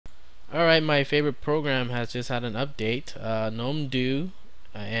Alright, my favorite program has just had an update. Gnome do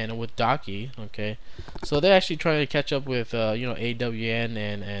and with Docky. Okay, so they're actually trying to catch up with AWN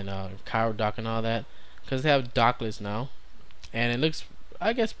and ChoroDoc and all that, because they have Docklets now, and it looks,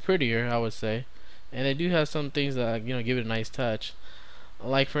 I guess, prettier, I would say. And they do have some things that give it a nice touch.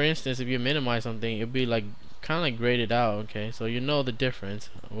 Like for instance, if you minimize something, it'd be like kind of like graded out. Okay, so you know the difference,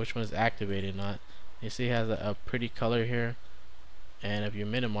 which one's activated, not. You see, it has a pretty color here, and if you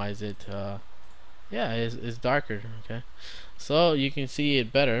minimize it, yeah, it's darker. Okay, so you can see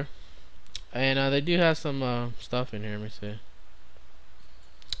it better. And they do have some stuff in here. Let me see.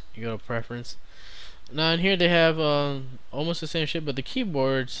 You go to preference. Now in here they have almost the same shit, but the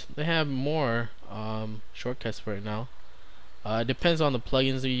keyboards, they have more shortcuts for it now. It depends on the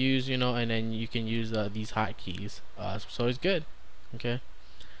plugins you use, and then you can use these hotkeys. So it's good. Okay.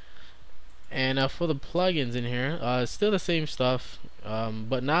 And for the plugins in here, it's still the same stuff,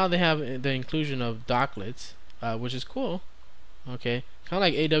 but now they have the inclusion of Docklets, which is cool. Okay, kind of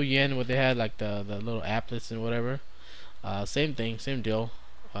like AWN, where they had like the little applets and whatever. Same thing, same deal.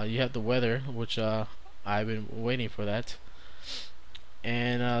 You have the weather, which I've been waiting for that,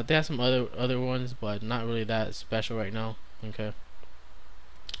 and they have some other ones, but not really that special right now. Okay,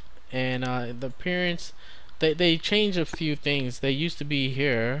 and the appearance, they changed a few things. They used to be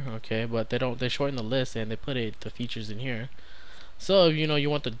here, okay, but they shorten the list and they put the features in here. So if you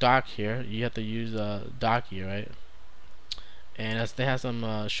want the dock here, you have to use Docky, right? And they have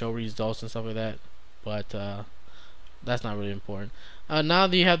some show results and stuff like that, but that's not really important. Now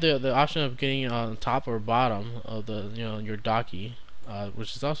that you have the option of getting on top or bottom of the your Docky,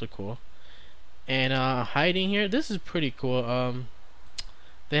 which is also cool. And hiding here, this is pretty cool.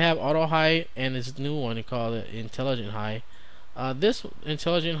 They have auto hide and this new one called Intellihide. This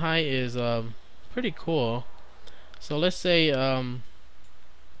Intellihide is pretty cool. So let's say let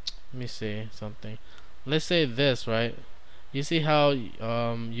me see something. Let's say this, right? You see how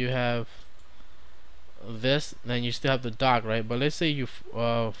you have this, then you still have the dock, right? But let's say you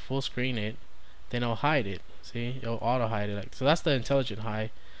full screen it, then it'll hide it. See, it'll auto hide it. So that's the Intellihide.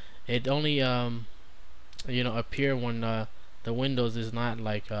 It only appear when the windows is not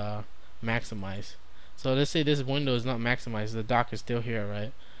like maximized. So let's say this window is not maximized, the dock is still here,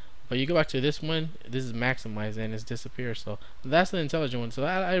 right? But you go back to this one, this is maximized and it's disappeared. So that's the intelligent one. So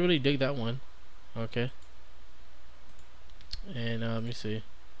I really dig that one. Okay. And let me see.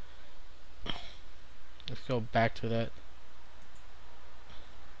 Let's go back to that.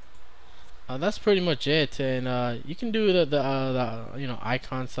 That's pretty much it. And you can do the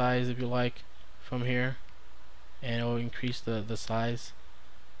icon size if you like from here, and it will increase the size.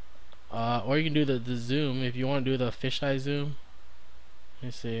 Or you can do the zoom if you want to do the fisheye zoom. Let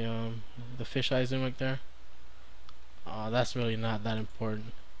me see, the fisheye zoom right there. That's really not that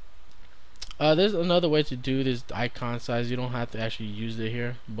important. There's another way to do this icon size. You don't have to actually use it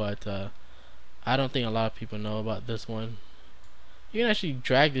here, but I don't think a lot of people know about this one. You can actually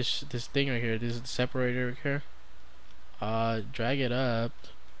drag this thing right here, this separator right here. Drag it up,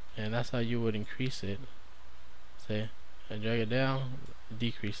 and that's how you would increase it. See, and drag it down,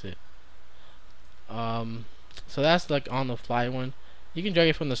 decrease it. So that's like on the fly one. You can drag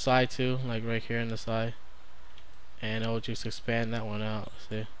it from the side too, like right here in the side, and it'll just expand that one out.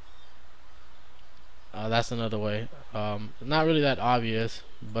 See, that's another way. Not really that obvious,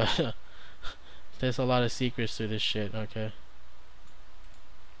 but there's a lot of secrets to this shit. Okay.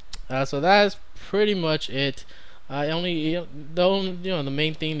 So that's pretty much it. The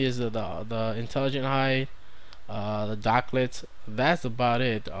main thing is the intelligent hide, the Docklets. That's about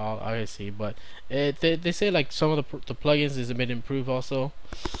it. All I see. But they say like some of the plugins is a bit improved also.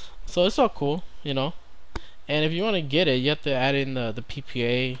 So it's all cool, And if you want to get it, you have to add in the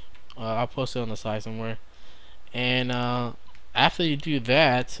PPA. I'll post it on the side somewhere. And after you do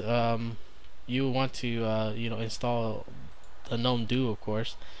that, you want to install the Gnome Do, of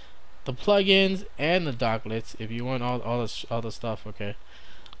course, the plugins and the Docklets if you want all the stuff. Okay.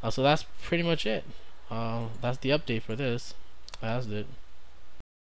 So that's pretty much it. That's the update for this. That's it.